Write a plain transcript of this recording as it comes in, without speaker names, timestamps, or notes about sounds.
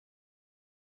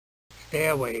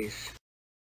Stairways.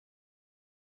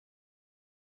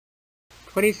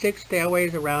 26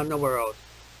 stairways around the world.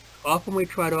 Often we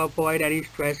try to avoid any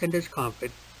stress and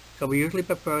discomfort, so we usually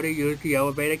prefer to use the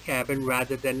elevator cabin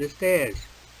rather than the stairs.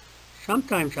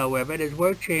 Sometimes, however, it is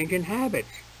worth changing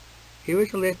habits. Here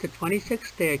is a list of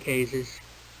 26 staircases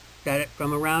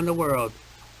from around the world.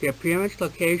 The appearance,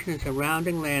 location, and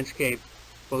surrounding landscape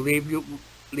will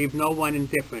leave no one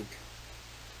indifferent.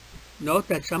 Note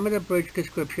that some of the bridge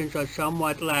descriptions are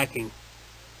somewhat lacking,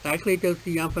 likely due to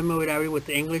the unfamiliarity with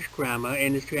the English grammar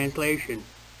and its translation.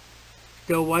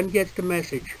 Still, one gets the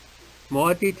message.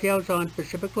 More details on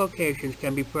specific locations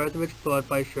can be further explored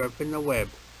by surfing the web.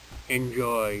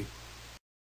 Enjoy.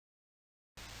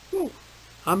 Whew.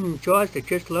 I'm exhausted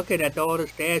just looking at all the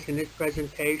stairs in this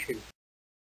presentation.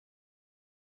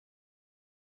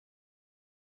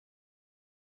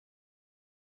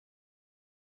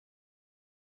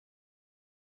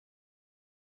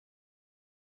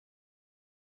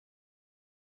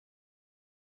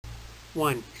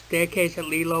 One, staircase at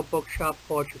Lilo Bookshop,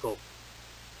 Portugal.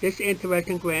 This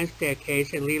interesting grand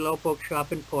staircase in Lilo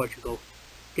Bookshop in Portugal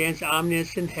stands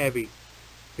ominous and heavy.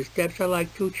 The steps are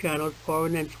like two channels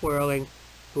pouring and swirling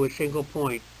to a single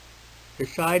point. The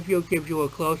side view gives you a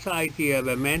closer idea of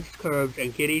immense curves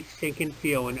and giddy sinking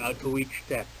feeling to each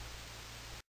step.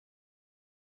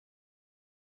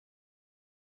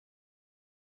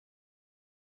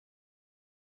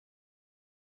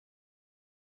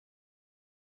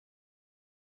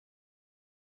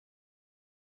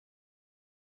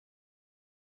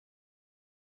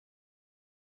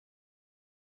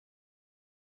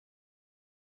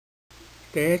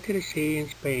 Stairs to the sea in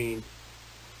Spain.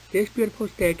 This beautiful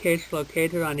staircase is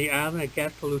located on the island of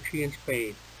Castellucci in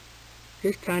Spain.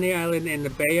 This tiny island in the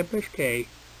Bay of Biscay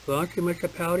belongs to the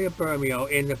municipality of Bermeo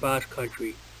in the Basque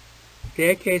Country. The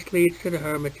staircase leads to the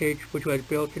Hermitage, which was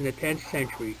built in the 10th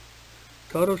century.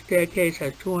 Total staircase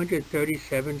has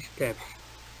 237 steps.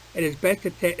 It is best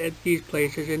to at these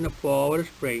places in the fall or the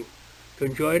spring to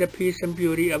enjoy the peace and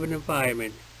beauty of an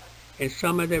environment. In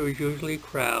summer there is usually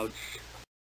crowds.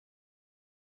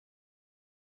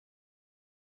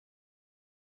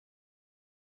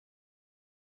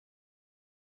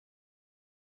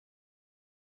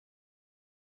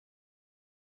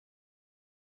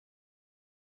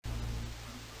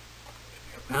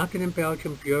 Mountain in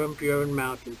Belgium, Buren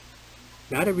Mountain.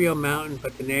 Not a real mountain,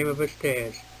 but the name of a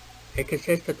stairs. It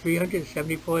consists of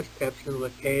 374 steps and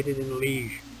located in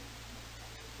Liège.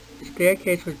 The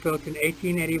staircase was built in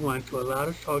 1881 to allow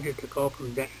the soldiers to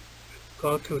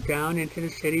go down into the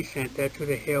city center to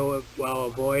the hill while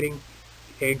avoiding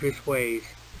dangerous ways.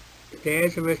 The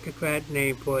stairs aristocrat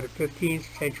named for the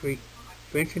 15th century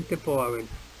Vincent de Boron,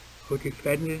 who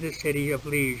defended the city of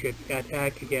Liège at the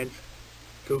attack against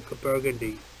Duke of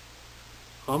Burgundy.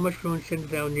 Almost ruined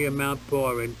citadel near Mount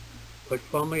Boron was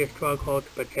formerly a stronghold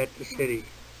to protect the city.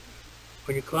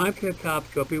 When you climb to the top,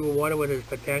 you'll be rewarded with a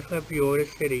spectacular view of the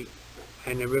city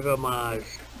and the River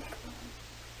Maas.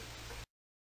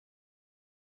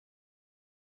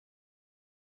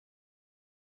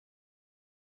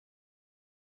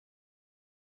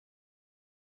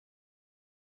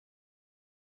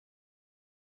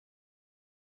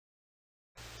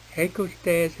 Heiko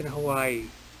Stairs in Hawaii.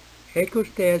 Heiko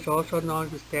Stairs, also known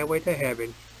as the Stairway to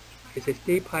Heaven, is a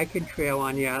steep hiking trail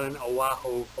on the island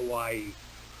Oahu, Hawaii.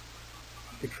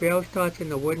 The trail starts in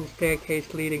the wooden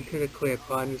staircase leading to the cliff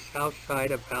on the south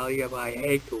side of Valley of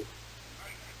Aiheku.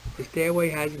 The stairway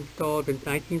has installed in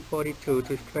 1942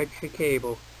 to stretch the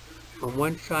cable from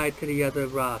one side to the other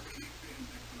rocks.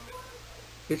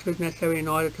 This was necessary in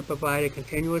order to provide a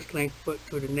continuous link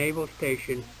to the naval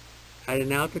station at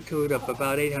an altitude of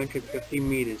about 850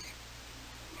 meters.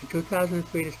 In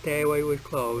 2003, the stairway was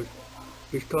closed,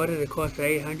 restored at a cost of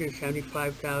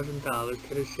 $875,000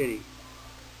 to the city,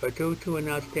 but due to an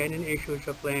outstanding issues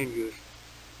of land use,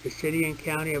 the city and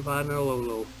county of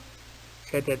Honolulu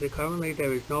said that currently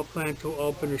there is no plan to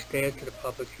open the stairs to the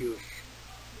public use.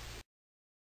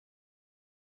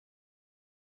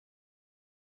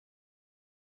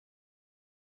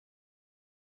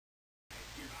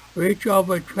 Bridge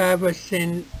over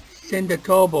Traversing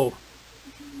Sindatobo.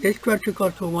 This structure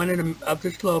goes to one of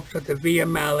the slopes of the Via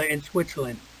Mala in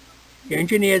Switzerland. The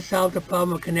engineers solved the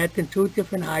problem of connecting two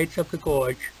different heights of the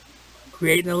gorge,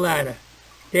 creating a ladder.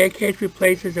 Staircase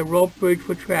replaces a rope bridge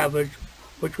for travelers,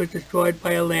 which was destroyed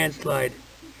by a landslide.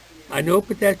 A new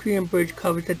pedestrian bridge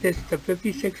covers a distance of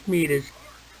 56 meters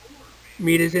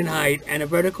in height and a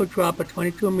vertical drop of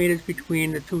 22 meters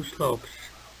between the two slopes.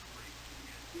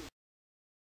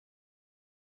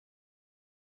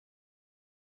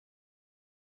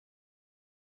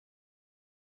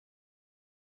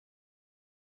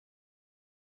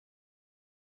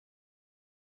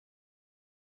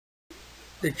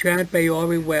 The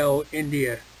Chandbayori Well,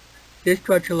 India. This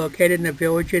structure located in a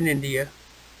village in India.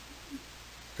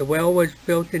 The well was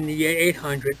built in the year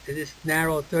 800. This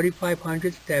narrow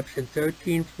 3,500 steps and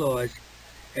 13 floors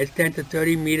extend to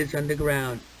 30 meters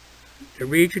underground. The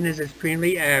region is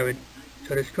extremely arid,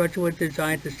 so the structure was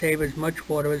designed to save as much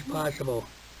water as possible.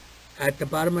 At the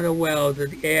bottom of the well,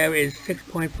 the air is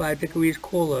 6.5 degrees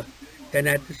cooler than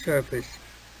at the surface.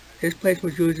 This place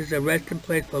was used as a resting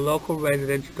place for local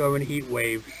residents during heat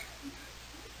waves.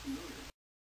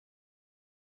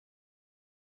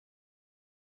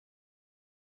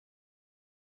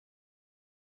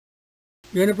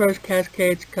 Universe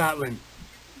Cascade, Scotland.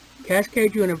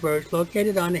 Cascade Universe,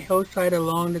 located on the hillside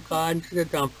along the Gardens of the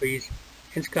Dumfries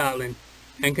in Scotland,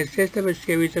 and consists of a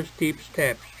series of steep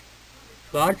steps.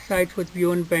 Large sites with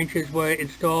viewing benches were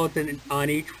installed on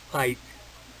each height.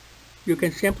 You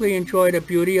can simply enjoy the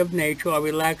beauty of nature or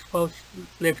relax while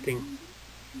lifting.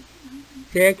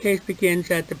 Staircase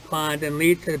begins at the pond and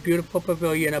leads to the beautiful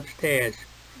pavilion upstairs.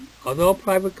 Although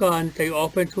private gardens, they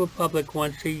open to the public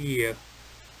once a year.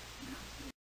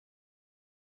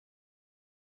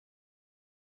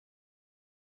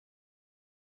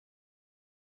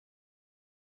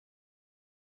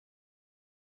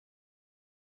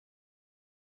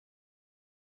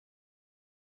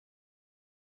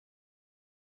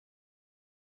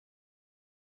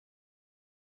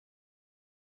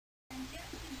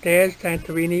 Stairs,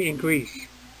 Santorini in Greece.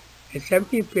 In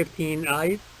 1715,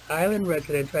 island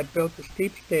residents had built the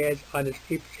steep stairs on the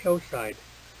steep hillside,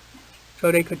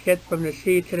 so they could get from the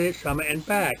sea to the summit and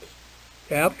back.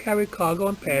 To help carry cargo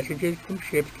and passengers from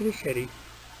ships to the city,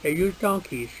 they used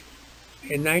donkeys.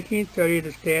 In 1930,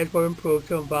 the stairs were improved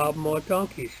to involve more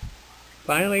donkeys.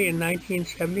 Finally, in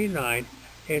 1979,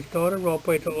 they installed a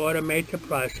ropeway to automate the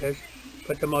process,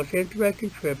 but the most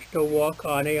interesting trips to walk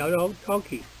on a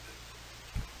donkey.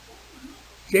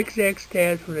 Zigzag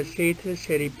stairs from the sea to the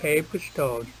city paved with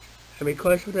stone, and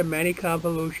because of the many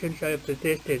convolutions of the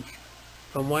distance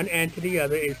from one end to the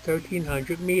other is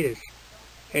 1,300 meters.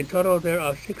 In total, there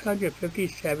are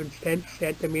 657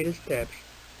 10-centimeter steps,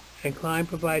 and climb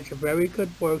provides a very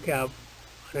good workout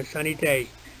on a sunny day.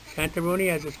 Santorini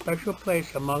has a special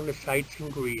place among the sites in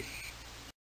Greece.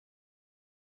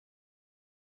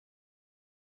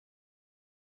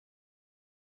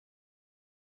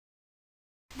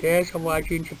 Stairs, Hawaii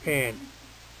in Japan.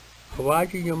 Hawaii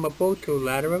Yumabutu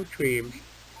Ladder of Dreams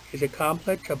is a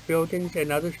complex of buildings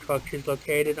and other structures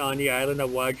located on the island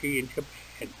of Hawaii in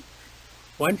Japan.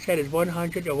 One set is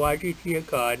 100 Hawaii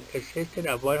Garden, consisting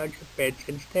of 100 beds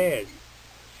and stairs.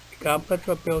 The complex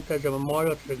was built as a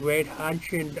memorial to the Great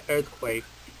Hanshin earthquake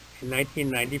in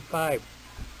 1995.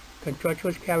 Construction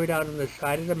was carried out on the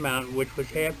side of the mountain, which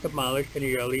was half demolished in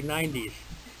the early 90s.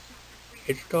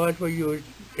 Its stones were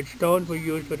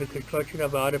used for the construction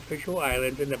of artificial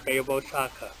islands in the Bay of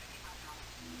Osaka.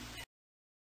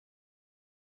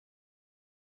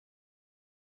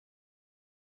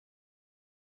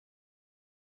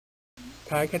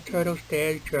 Tiger Turtle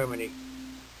Stairs, Germany.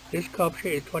 This sculpture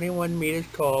is 21 meters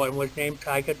tall and was named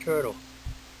Tiger Turtle.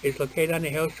 It is located on the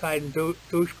hillside in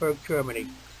Duisburg, Germany.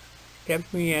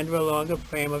 Steps meander along a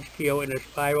frame of steel in a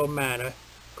spiral manner,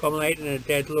 culminating in a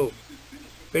dead loop.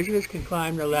 Visitors can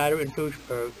climb the ladder in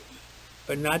Duisburg,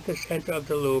 but not the center of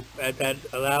the loop, as that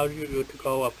allows you to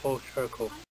go a full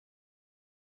circle.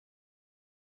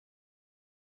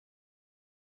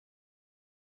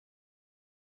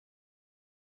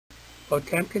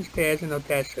 Potemkin Stairs in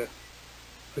Odessa.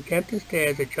 Potemkin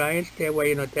Stairs, a giant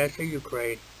stairway in Odessa,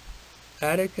 Ukraine. The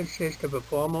ladder consists of a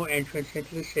formal entrance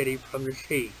into the city from the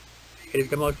sea. It is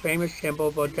the most famous symbol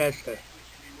of Odessa.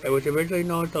 It was originally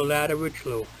known as the Ladder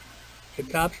Richelieu. The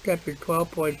top step is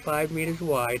 12.5 meters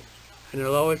wide, and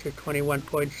the lowest is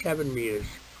 21.7 meters.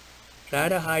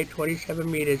 Ladder height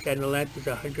 27 meters and the length is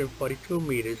 142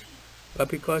 meters, but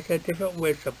because there are different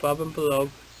widths above and below,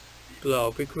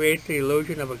 it creates the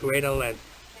illusion of a greater length.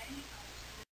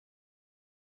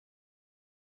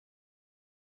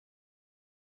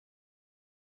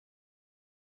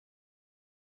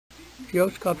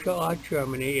 Geosculpture Art,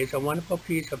 Germany is a wonderful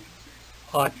piece of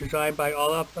art designed by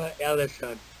Olaf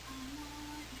Ellison.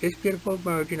 This beautiful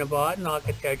merging of art and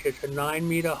architecture is a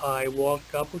 9-meter-high walk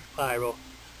double spiral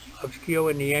of steel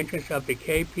in the entrance of the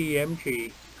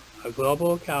KPMG, a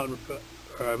global accounting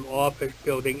firm office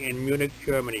building in Munich,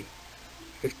 Germany.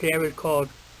 The stair is called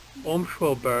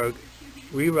Umschulberg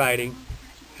rewriting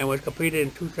and was completed in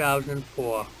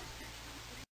 2004.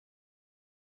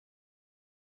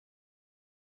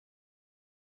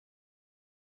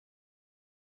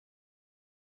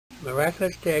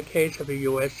 Miraculous Staircase of the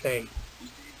USA.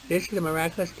 This is the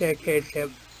miraculous staircase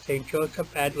St.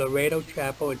 Joseph at Laredo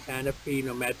Chapel in Santa Fe,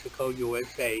 New Mexico,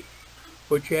 USA,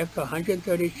 which after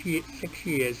 136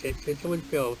 years since it was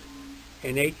built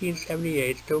in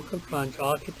 1878 still confronts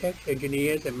architects,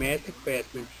 engineers, and master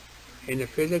craftsmen, and the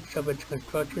physics of its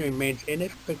construction remains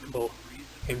inexplicable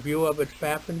in view of its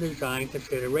baffling design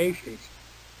considerations.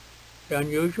 The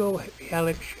unusual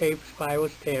helix-shaped spiral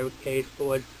staircase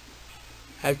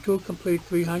has two complete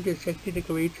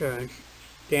 360-degree turns,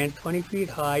 stands 20 feet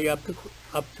high up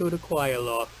to the choir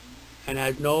loft, and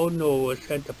has no newel or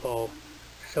center pole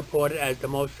to support it as the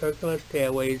most circular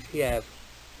stairways yet.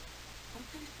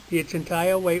 Its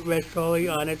entire weight rests solely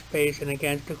on its base and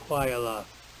against the choir loft.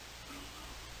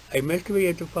 A mystery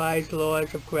it defies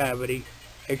laws of gravity.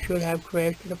 It should have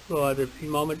crashed to the floor the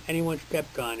moment anyone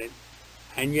stepped on it,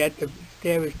 and yet the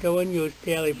stair is still in use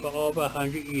daily for over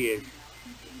 100 years.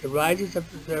 The rises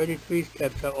of the 33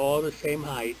 steps are all the same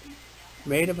height,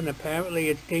 made of an apparently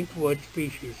extinct wood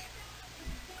species.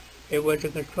 It was a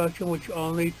construction which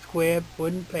only square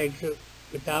wooden pegs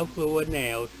without glue or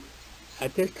nails.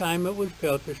 At this time it was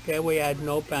built, the stairway had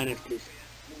no banisters.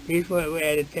 These were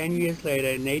added 10 years later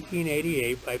in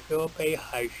 1888 by Philip A.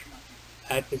 Hush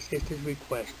at the sister's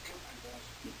request.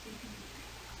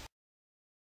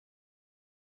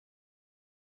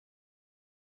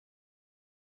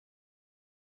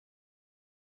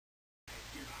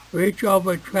 Bridge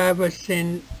over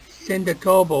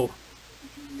Cindertobo.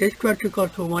 This structure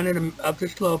goes to one of the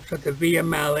slopes of the Via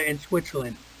Mala in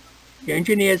Switzerland. The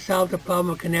engineers solved the problem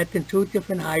of connecting two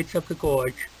different heights of the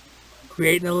gorge,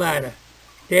 creating a ladder.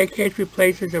 Staircase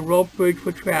replaces a rope bridge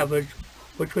for travelers,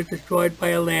 which was destroyed by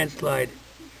a landslide.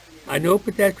 A new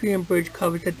pedestrian bridge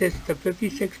covers a distance of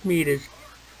 56 meters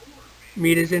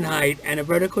in height and a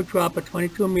vertical drop of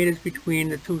 22 meters between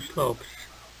the two slopes.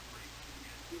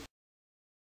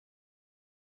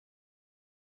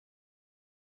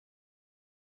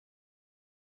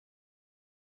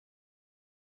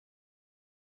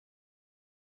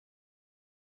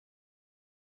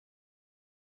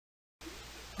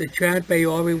 The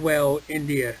Chandbayori Well,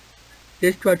 India.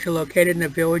 This structure, located in a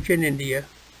village in India,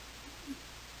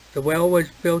 the well was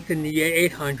built in the year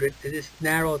 800. This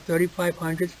narrow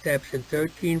 3,500 steps and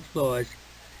 13 floors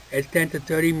extend to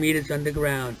 30 meters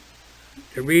underground.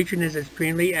 The region is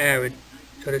extremely arid,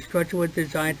 so the structure was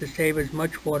designed to save as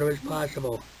much water as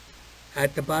possible.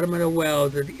 At the bottom of the well,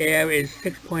 the air is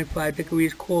 6.5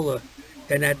 degrees cooler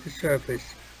than at the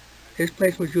surface. This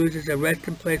place was used as a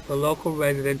resting place for local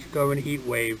residents during heat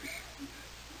waves.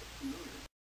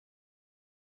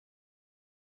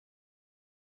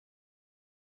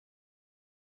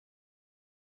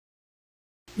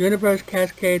 Universe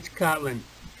Cascade, Scotland.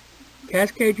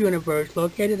 Cascade Universe,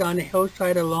 located on the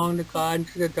hillside along the Gardens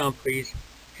of the Dumfries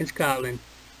in Scotland,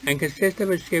 and consists of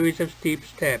a series of steep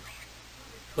steps.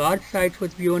 Large sites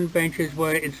with viewing benches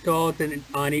were installed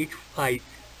on each height.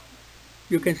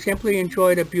 You can simply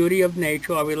enjoy the beauty of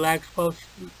nature or relax while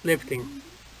lifting.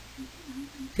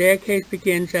 Staircase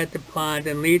begins at the pond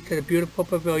and leads to the beautiful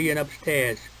pavilion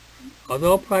upstairs.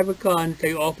 Although private gardens,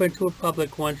 they open to the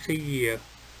public once a year.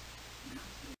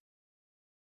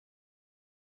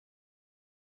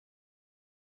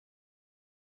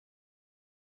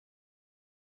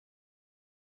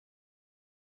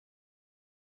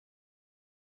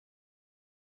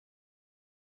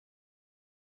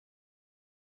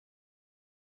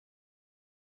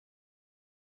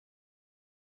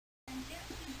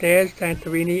 Stairs,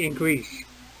 Santorini in Greece.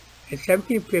 In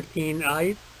 1715,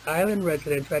 island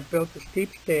residents had built the steep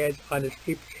stairs on the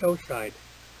steep hillside,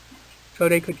 so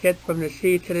they could get from the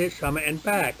sea to the summit and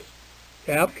back.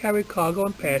 To help carry cargo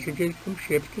and passengers from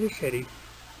ships to the city,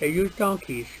 they used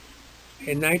donkeys.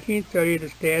 In 1930, the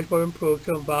stairs were improved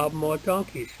to involve more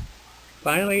donkeys.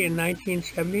 Finally, in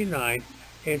 1979,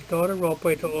 they installed a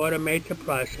ropeway to automate the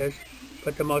process,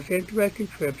 but the most interesting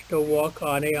trips still walk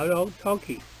on a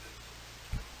donkey.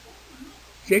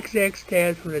 Zigzag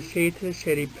stairs from the sea to the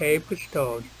city paved with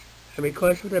stone, and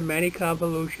because of the many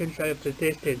convolutions of the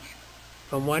distance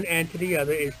from one end to the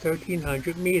other is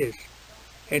 1,300 meters.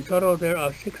 In total, there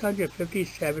are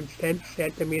 657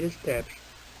 10-centimeter steps,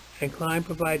 and climb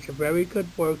provides a very good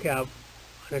workout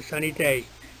on a sunny day.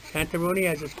 Santorini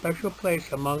has a special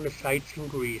place among the sites in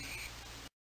Greece.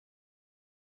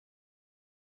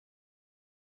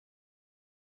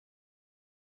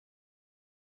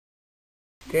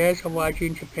 Stairs, Hawaii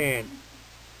in Japan.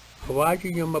 Hawaii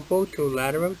Yumabutu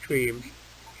Ladder of Dreams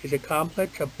is a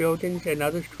complex of buildings and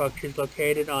other structures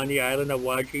located on the island of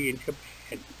Hawaii in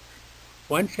Japan.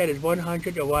 One set is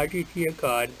 100 Hawaii Tear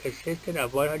Garden, consisting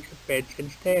of 100 beds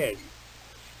and stairs.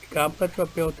 The complex was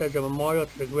built as a memorial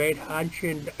to the Great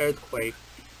Hanshin earthquake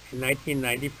in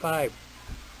 1995.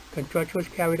 Construction was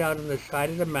carried out on the side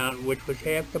of the mountain, which was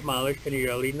half demolished in the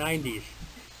early 90s.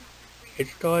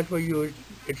 Its stones were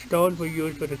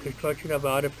used for the construction of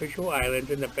artificial islands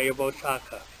in the Bay of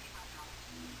Osaka.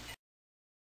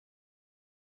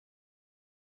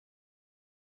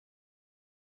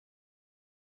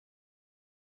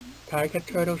 Tiger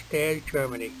Turtle Stairs,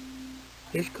 Germany.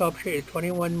 This sculpture is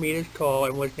 21 meters tall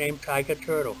and was named Tiger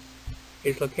Turtle. It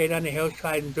is located on the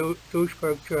hillside in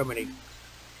Duisburg, Germany.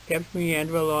 Steps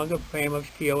meander along a frame of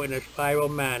steel in a spiral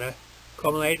manner,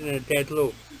 culminating in a dead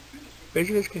loop.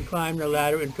 Visitors can climb the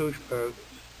ladder in Duisburg,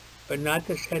 but not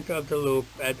the center of the loop,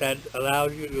 as that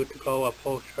allows you to go a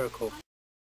full circle.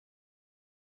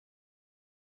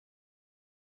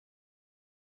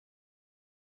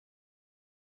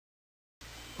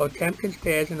 Potemkin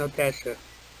Stairs in Odessa.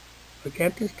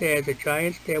 Potemkin Stairs, a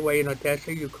giant stairway in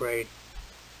Odessa, Ukraine.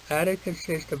 The ladder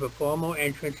consists of a formal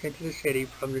entrance into the city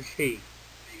from the sea.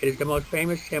 It is the most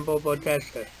famous symbol of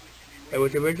Odessa. It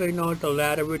was originally known as the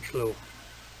Ladder Richelieu.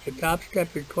 The top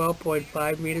step is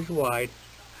 12.5 meters wide,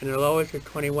 and the lowest is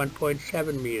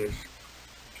 21.7 meters.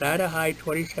 Ladder height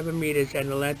 27 meters and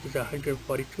the length is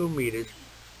 142 meters,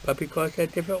 but because there are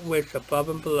different widths above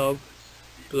and below,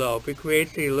 it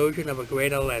creates the illusion of a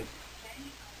greater length.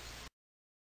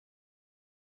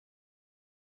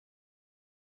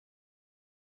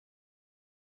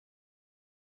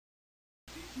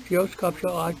 Geosculpture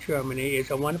Art, Germany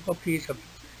is a wonderful piece of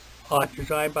art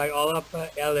designed by Olafur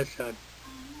Eliasson.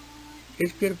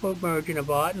 This beautiful merging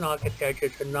of art and architecture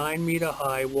is a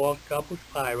 9-meter-high walk double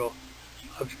spiral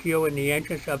of steel in the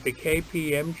entrance of the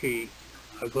KPMG,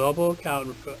 a global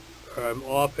accounting firm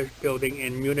office building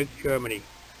in Munich, Germany.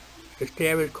 The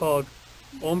stair is called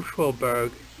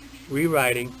Umschulberg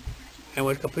rewriting and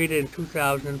was completed in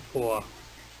 2004.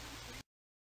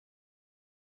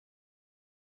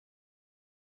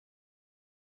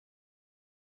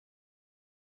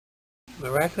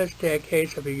 Miraculous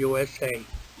Staircase of the USA.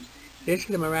 This is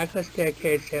the miraculous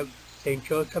staircase of St.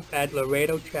 Joseph at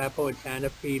Laredo Chapel in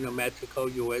Santa Fe, New Mexico,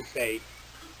 USA,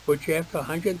 which after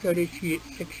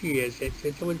 136 years since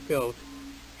it was built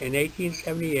in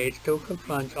 1878 still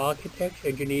confronts architects,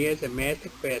 engineers, and master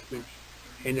craftsmen,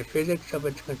 and the physics of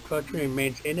its construction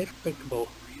remains inexplicable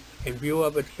in view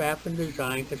of its baffling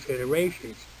design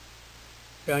considerations.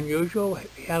 The unusual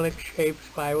helix-shaped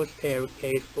spiral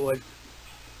staircase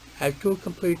has two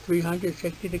complete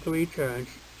 360-degree turns,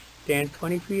 stands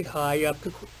 20 feet high up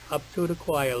to the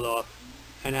choir loft,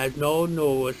 and has no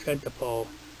newel or center pole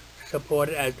to support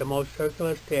it as the most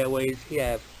circular stairways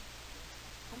have.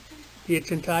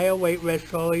 Its entire weight rests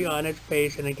solely on its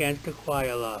base and against the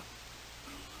choir loft.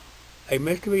 A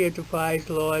mystery it defies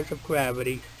the laws of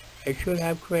gravity. It should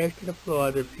have crashed to the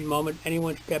floor the moment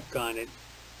anyone stepped on it,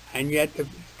 and yet the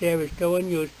stair is still in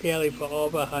use daily for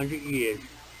over 100 years.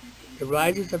 The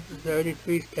rises of the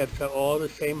 33 steps are all the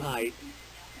same height,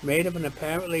 made of an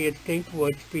apparently extinct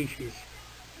wood species.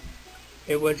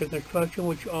 It was a construction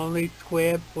which only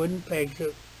square wooden pegs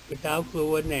without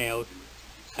glue or nails.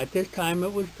 At this time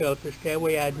it was built, the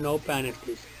stairway had no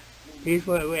banisters. These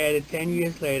were added 10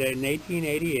 years later in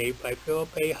 1888 by Philip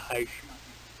A. Heisch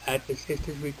at the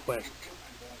sister's request.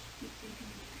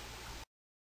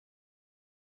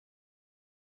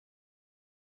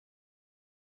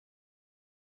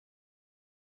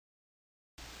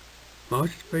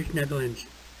 Mozesbridge, Netherlands.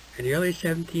 In the early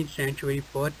 17th century,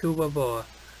 Fort Douvevoort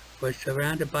was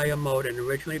surrounded by a moat and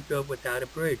originally built without a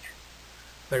bridge,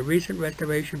 but a recent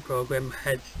restoration program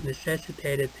has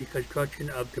necessitated the construction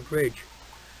of the bridge.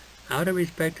 Out of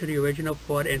respect to the original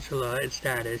fort insula and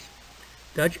status,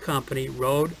 Dutch company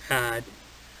Rood Ad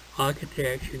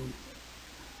Architecture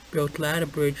built ladder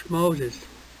bridge Moses.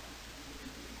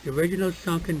 The original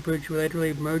sunken bridge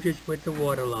literally merges with the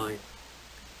waterline.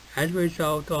 As a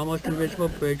result, the almost invisible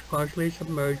bridge partially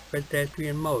submerged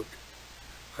pedestrian moat.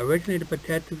 Originally, the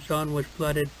protective zone was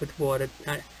flooded with water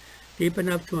deep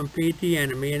enough to impede the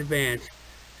enemy in advance,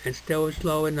 and still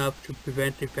slow enough to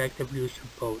prevent effective use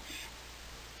of boats.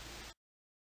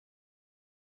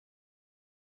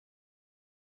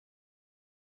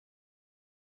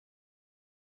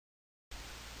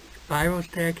 Spiral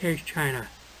Staircase, China.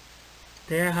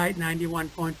 Stair height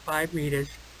 91.5 meters,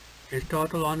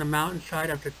 installed along the mountainside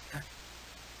of the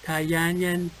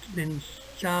Tianyan in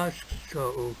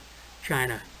Zhou,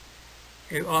 China.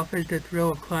 It offers the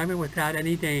thrill of climbing without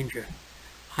any danger.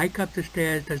 Hike up the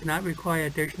stairs does not require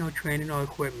additional training or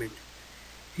equipment.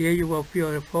 Here you will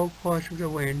feel the full force of the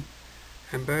wind,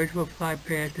 and birds will fly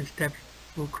past and steps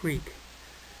will creak.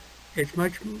 It's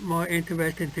much more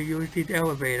interesting to use the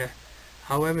elevator.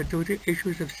 However, due to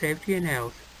issues of safety and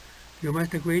health, you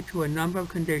must agree to a number of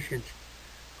conditions.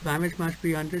 Climbers must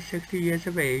be under 60 years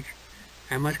of age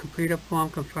and must complete a form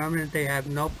confirming that they have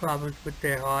no problems with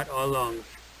their heart or lungs.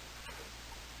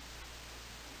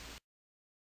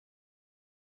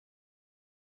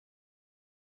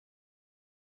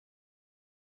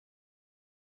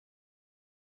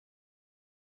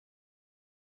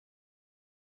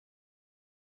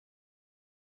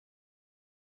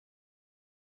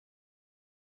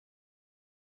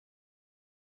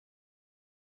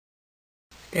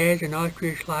 Stairs in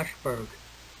Austria Schlossberg.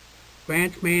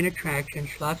 Grand's main attraction,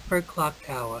 Schlossberg Clock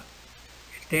Tower.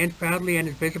 It stands proudly and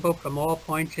is visible from all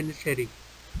points in the city.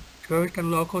 Tourists and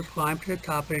locals climb to the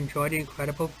top and enjoy the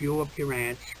incredible view of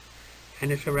Grants and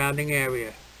the surrounding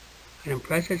area. An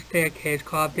impressive staircase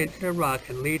carved into the rock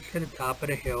and leads to the top of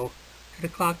the hill to the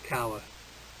clock tower.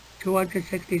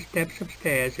 260 steps of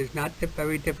stairs is not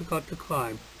very difficult to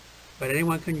climb, but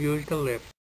anyone can use the lift.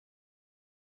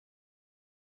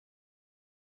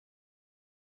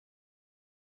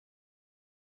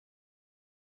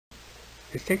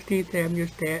 The 16th Avenue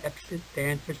Stair at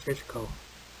San Francisco.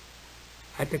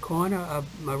 At the corner of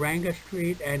Moraga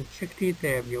Street and 16th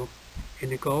Avenue, in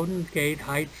the Golden Gate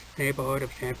Heights neighborhood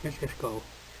of San Francisco,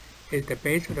 is the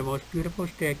base of the most beautiful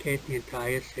staircase in the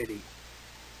entire city.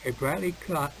 A brightly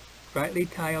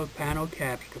tiled panel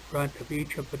caps the front of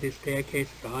each of the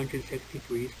staircase's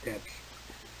 163 steps,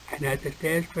 and as the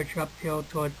stairs stretch uphill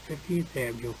towards 15th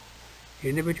Avenue, the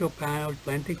individual panels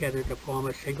blend together to form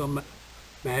a single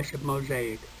massive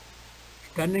mosaic.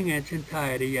 Stunning in its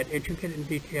entirety, yet intricate and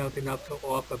detailed enough to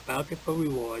offer bountiful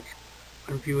rewards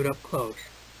when viewed up close.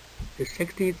 The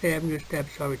 16th Avenue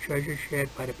steps are a treasure shared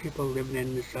by the people living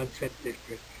in the Sunset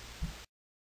District.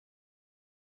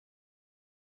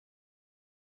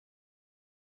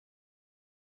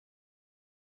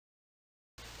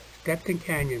 Steps and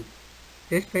Canyon.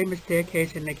 This famous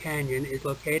staircase in the canyon is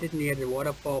located near the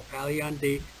waterfall Palion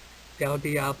del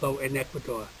Diablo in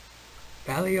Ecuador.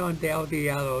 Palion del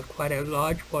Diablo is quite a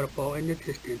large waterfall in the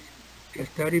distance, just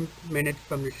 30 minutes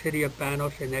from the city of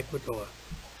Banos in Ecuador.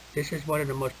 This is one of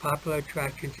the most popular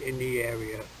attractions in the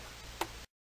area.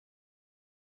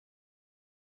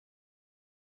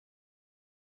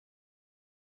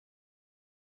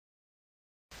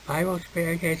 Spiral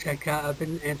Staircase at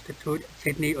Garvin Institute,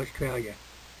 Sydney, Australia.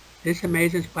 This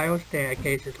amazing spiral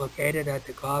staircase is located at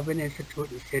the Garvin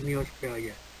Institute in Sydney,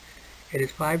 Australia. It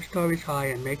is 5 stories high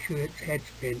and makes your head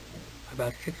spin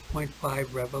about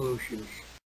 6.5 revolutions.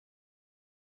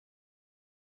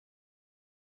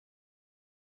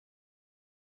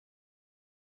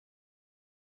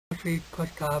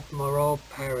 Gustave Moreau,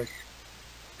 Paris.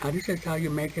 Now this is how you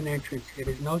make an entrance. It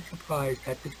is no surprise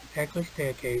that this spectacular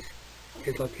staircase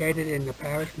is located in the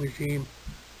Paris Museum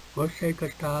Musée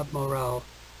Gustave Moreau,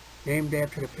 named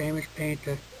after the famous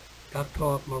painter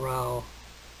Dr. Moreau.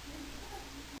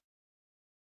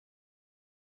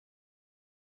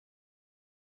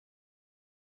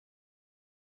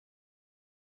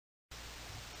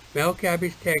 Melk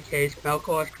Abbey Staircase, Melk,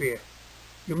 Austria.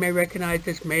 You may recognize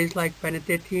this maze-like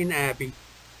Benedictine abbey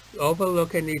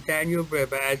overlooking the Danube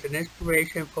River as an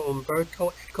inspiration for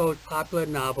Umberto Eco's popular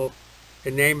novel,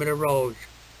 The Name of the Rose.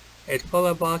 It's full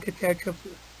of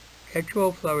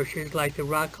architectural flourishes like the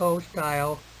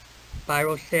Rococo-style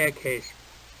spiral staircase,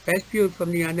 best viewed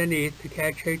from the underneath to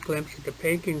catch a glimpse of the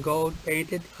pink and gold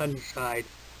painted underside.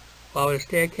 While the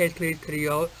staircase leads to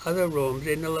the other rooms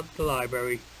in the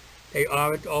library, they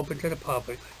aren't open to the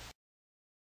public.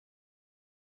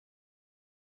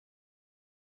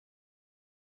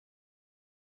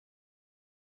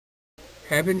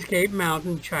 Heaven's Gate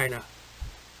Mountain, China.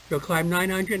 You'll climb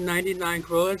 999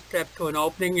 grueling steps to an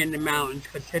opening in the mountains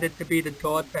considered to be the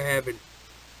door to heaven.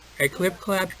 A cliff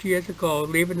collapsed years ago,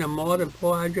 leaving a more than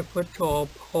 400-foot tall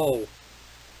hole.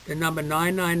 The number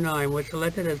 999 was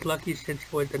selected as lucky since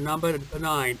it was the number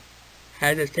 9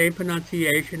 has the same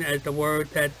pronunciation as the word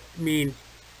that means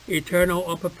eternal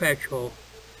or perpetual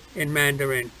in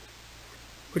Mandarin,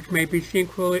 which may be seen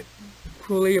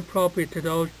cruelly appropriate to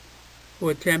those who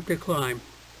attempt to climb.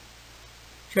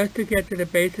 Just to get to the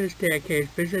base of the staircase,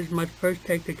 visitors must first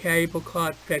take the cable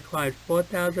cart that climbs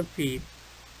 4,000 feet,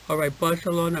 or a bus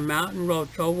along a mountain road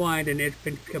so winding it's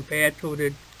been compared to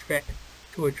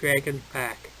a dragon's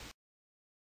back.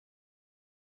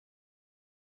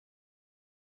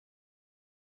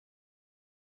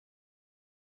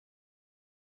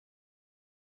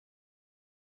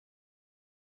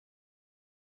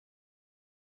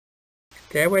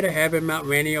 Stairway to Heaven, Mount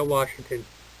Rainier, Washington.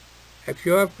 If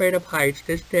you're afraid of heights,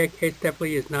 this staircase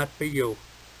definitely is not for you.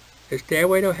 The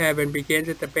Stairway to Heaven begins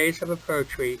at the base of a fir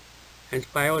tree and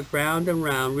spirals round and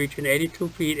round, reaching 82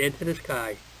 feet into the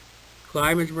sky.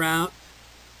 Climbers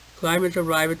Climbers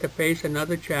arrive at the base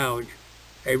another challenge,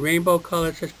 a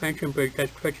rainbow-colored suspension bridge that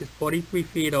stretches 43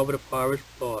 feet over the forest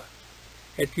floor.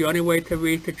 It's the only way to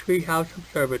reach the Treehouse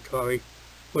Observatory,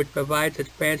 which provides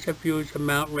expansive views of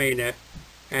Mount Rainier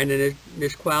and the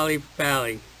Nisqually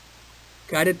Valley.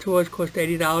 Guided tours cost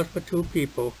 $80 for 2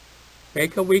 people.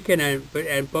 Make a weekend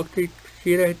and book the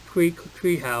Cedar Creek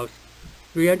Treehouse,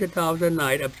 $300 a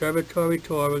night, observatory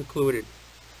tour included,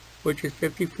 which is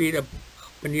 50 feet up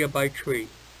a nearby tree.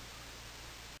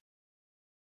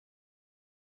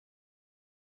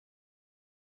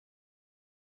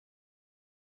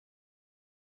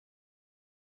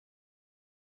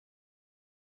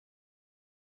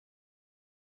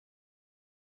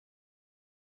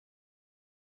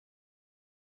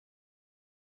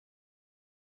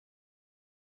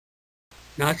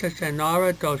 Nossa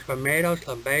Senhora dos Remédios,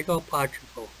 Lambago,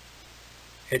 Portugal.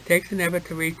 It takes an effort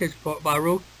to reach this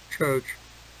Baroque church.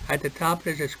 At the top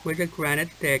is an exquisite granite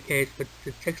staircase with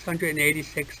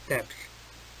 686 steps,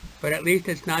 but at least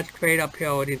it's not straight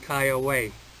uphill the entire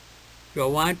way.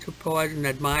 You'll want to pause and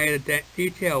admire the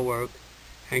detail work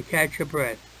and catch your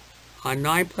breath. On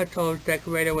 9 plateaus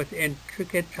decorated with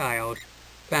intricate tiles,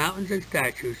 fountains and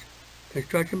statues,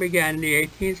 construction began in the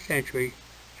 18th century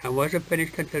and wasn't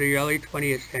finished until the early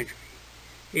 20th century.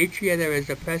 Each year there is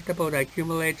a festival that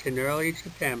accumulates in early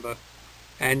September,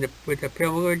 and with a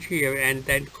pilgrimage here, and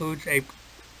that includes a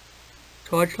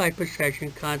torchlight procession,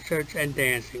 concerts, and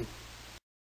dancing.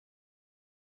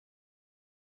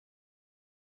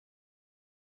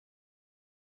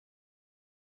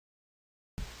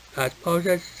 Las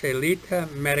Posas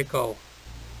Celita Medical.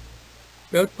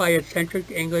 Built by eccentric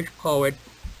English poet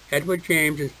Edward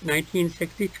James in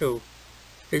 1962,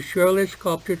 the shirtless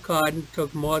sculptured garden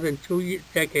took more than 2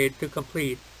 decades to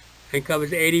complete and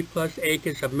covers 80-plus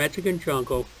acres of Mexican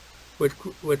jungle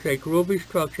with a groovy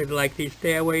structure like the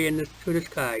stairway to the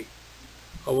sky.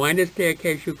 A winding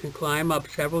staircase you can climb up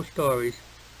several stories,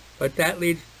 but that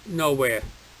leads nowhere.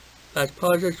 Las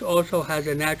Posas also has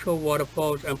a natural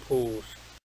waterfalls and pools.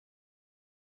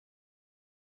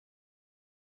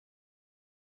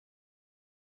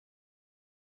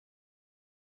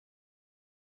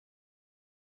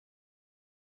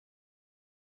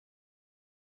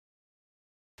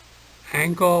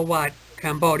 Angkor Wat,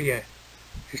 Cambodia.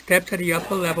 The steps to the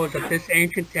upper levels of this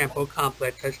ancient temple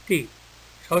complex are steep,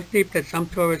 so steep that some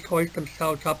tourists hoist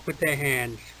themselves up with their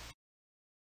hands.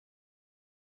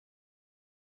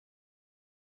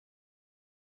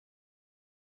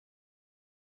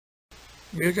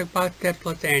 Music Box Steps,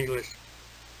 Los Angeles.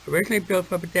 Originally built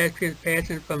for pedestrians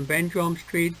passing from Vendome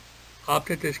Street up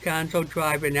to Descanso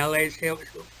Drive in LA's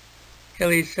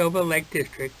hilly Silver Lake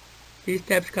District, these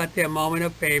steps got their moment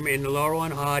of fame in the Laurel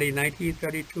and Hardy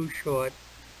 1932 short,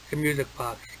 The Music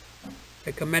Box.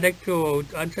 The comedic duo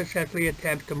unsuccessfully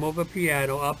attempts to move a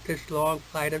piano up this long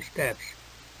flight of steps.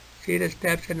 See the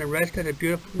steps and the rest of the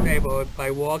beautiful neighborhood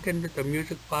by walking the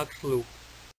Music Box loop.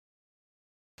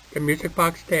 The Music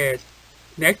Box Stairs.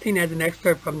 Next scene has an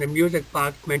excerpt from The Music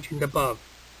Box mentioned above.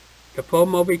 The full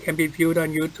movie can be viewed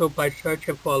on YouTube by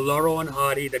searching for Laurel and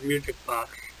Hardy, The Music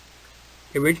Box.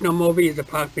 The original movie is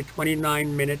approximately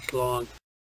 29 minutes long.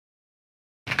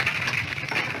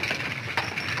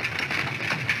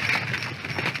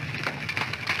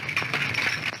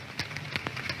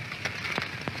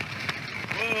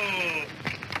 Whoa!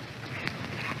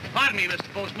 Pardon me,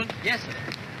 Mr. Postman. Yes, sir.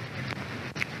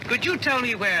 Could you tell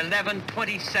me where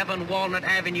 1127 Walnut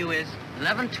Avenue is?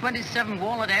 1127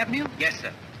 Walnut Avenue? Yes,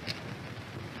 sir.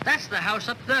 That's the house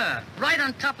up there, right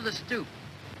on top of the stoop.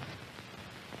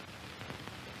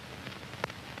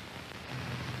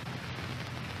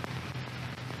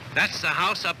 That's the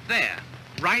house up there,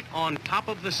 right on top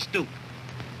of the stoop.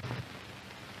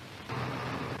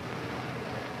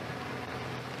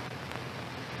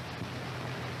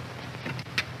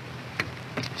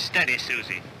 Steady,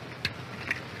 Susie.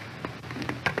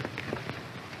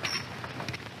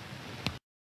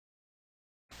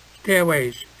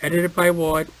 Stairways, edited by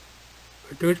Ward,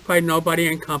 produced by Nobody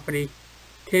and Company,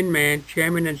 Tin Man,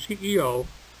 Chairman and CEO,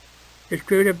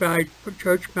 distributed by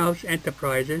Church Mouse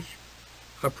Enterprises,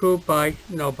 approved by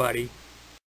Nobody.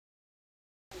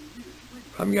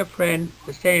 From your friend,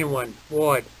 the sane one,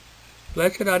 Ward.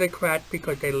 Blessed are the cracked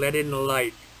because they let in the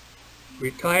light.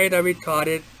 Retired or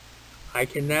retarded, I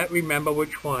cannot remember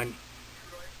which one.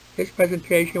 This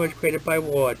presentation was created by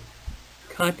Ward.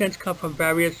 Contents come from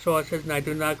various sources and I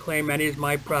do not claim any as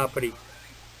my property.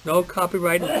 No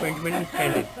copyright infringement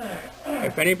intended.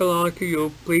 If any belongs to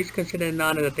you, please consider in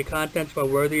honor that the contents were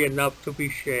worthy enough to be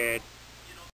shared.